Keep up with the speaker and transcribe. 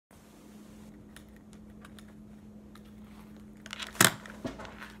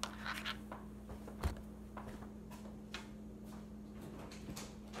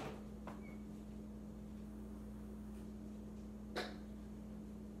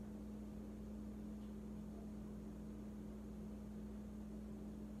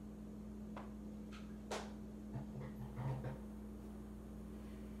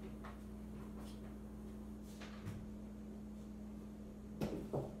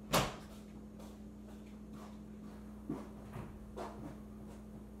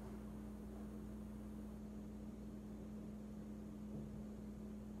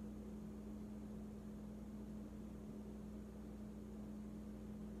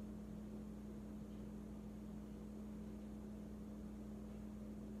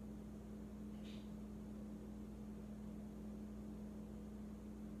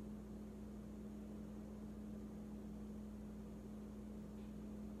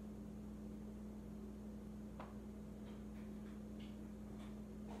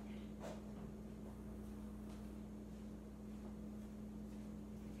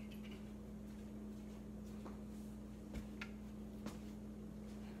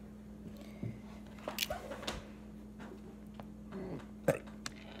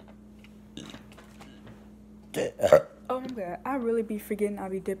Oh my god, I really be forgetting I'll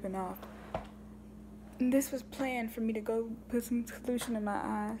be dipping off. And this was planned for me to go put some solution in my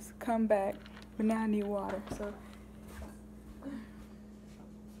eyes, come back, but now I need water, so.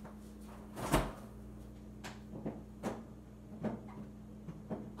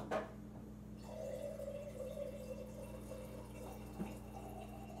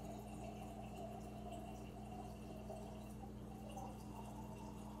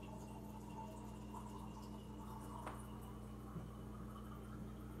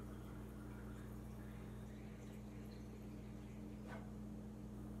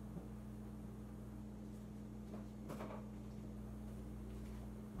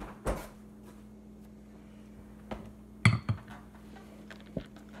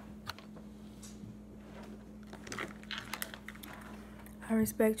 I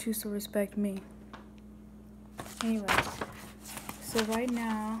respect you, so respect me. Anyway, so right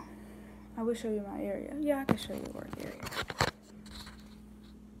now, I will show you my area. Yeah, I can show you the work area.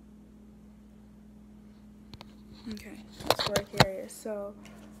 Okay, this work area. So,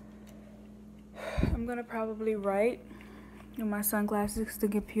 I'm gonna probably write with my sunglasses because the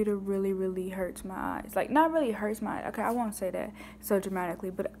computer really hurts my eyes. Like, not really hurts my eyes. Okay, I won't say that so dramatically,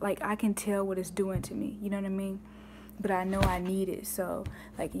 but like I can tell what it's doing to me. You know what I mean? But I know I need it. So,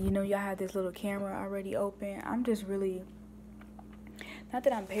 like, you know, y'all have this little camera already open. I'm just really, not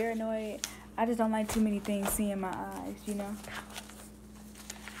that I'm paranoid. I just don't like too many things seeing my eyes, you know?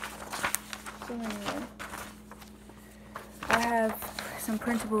 So anyway, I have some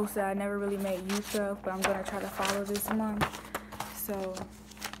principles that I never really made use of, but I'm going to try to follow this month so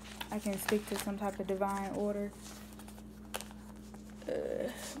I can stick to some type of divine order.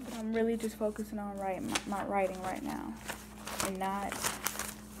 But I'm really just focusing on my writing right now,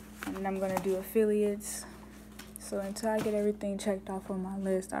 and I'm going to do affiliates. So until I get everything checked off on my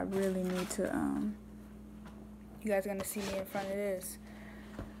list, I really need to, you guys are going to see me in front of this.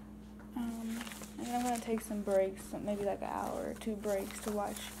 And then I'm going to take some breaks, maybe like an hour or two breaks to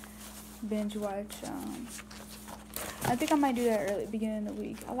binge watch. I think I might do that early, beginning of the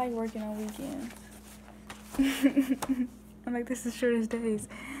week. I like working on weekends. I'm like, this is shortest days.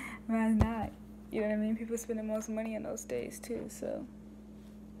 Man, it's not. You know what I mean? People spend the most money on those days, too, so.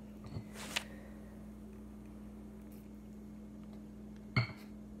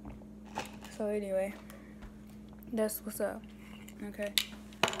 So, anyway, that's what's up, okay?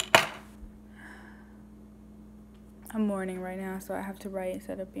 I'm mourning right now, so I have to write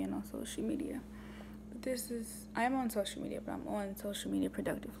instead of being on social media. But I am on social media, but I'm on social media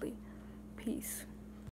productively. Peace.